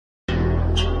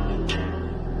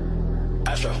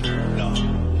Astronaut.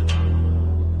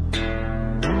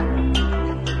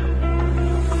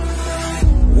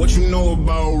 What you know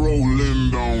about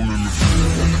rolling down in the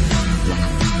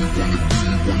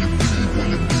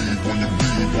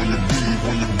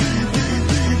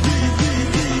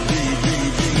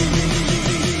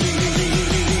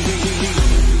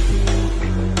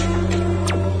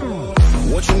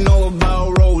What you know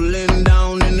about rolling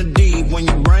down in the deep? When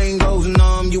your brain goes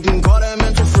numb, you can call that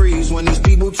mental freeze. When these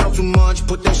people talk too much,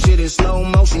 put that shit in slow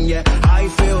motion. Yeah, I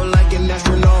feel like an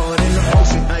astronaut in the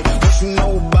ocean. Ay, what you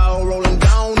know about rolling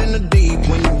down in the deep?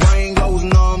 When your brain goes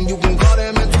numb, you can call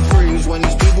that mental freeze. When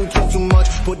these people talk too much,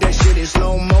 put that shit in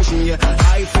slow motion. Yeah,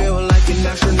 I feel like an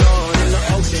astronaut in the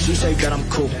ocean. She say that I'm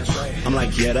cool, I'm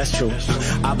like, yeah, that's true.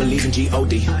 I believe in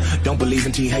G-O-D, don't believe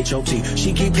in T-H-O-T.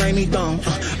 She keep playing me dumb,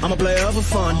 I'm a player for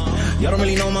fun. Y'all don't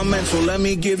really know my mental, let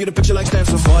me give you the picture like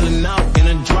stencil. Falling out in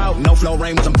a drought, no flow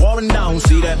rain was I'm pouring down.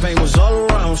 See that pain was all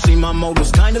around, see my mode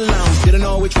was kinda lounge. Didn't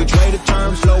know which way to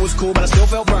turn, flow was cool but I still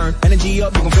felt burned. Energy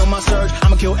up, you can feel my surge,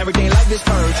 I'ma kill everything like this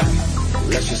purge.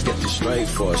 Let's just get this straight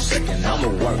for a second, I'ma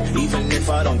work, even if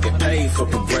I don't get paid for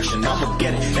progression. I'ma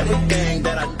get it, everything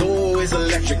that I do is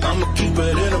electric. I'ma keep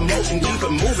it in motion, keep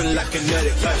it moving like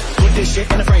kinetic. Put this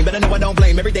shit in the frame, better know I don't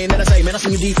blame everything that I say. Man, I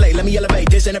see you deflate, let me elevate.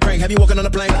 This ain't a prank, have you walking on a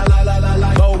plane?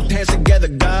 Both hands together,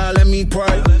 God, let me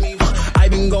pray. I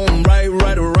been going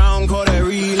right around, call that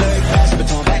relay. Pass the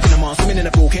baton, back in the mall, swimming in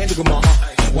the pool, can't drink them all.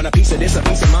 Want a piece of this, a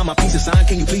piece of mine, my piece of sign.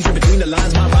 Can you please read between the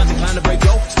lines? My rhymes inclined to break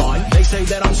your spine. They say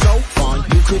that I'm so fine,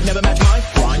 you could never match my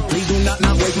grind. Please do not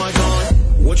waste my time.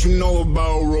 What you know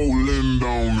about rolling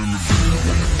down in the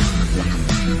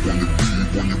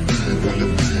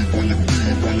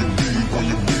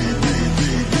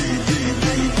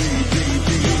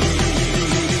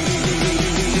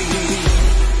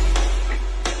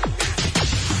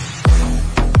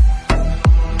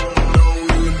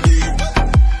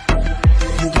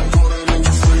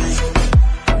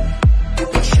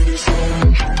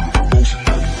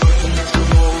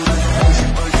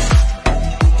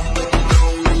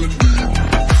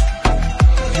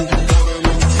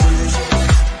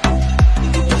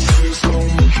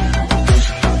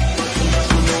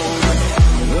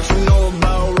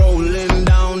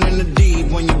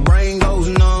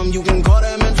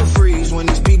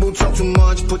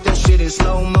put that shit in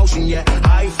slow motion, yeah,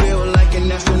 I feel like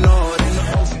an astronaut in the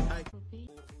ocean.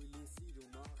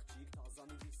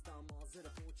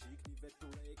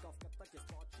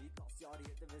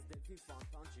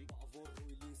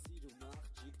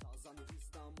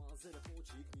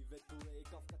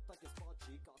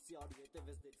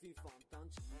 Fy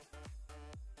faen,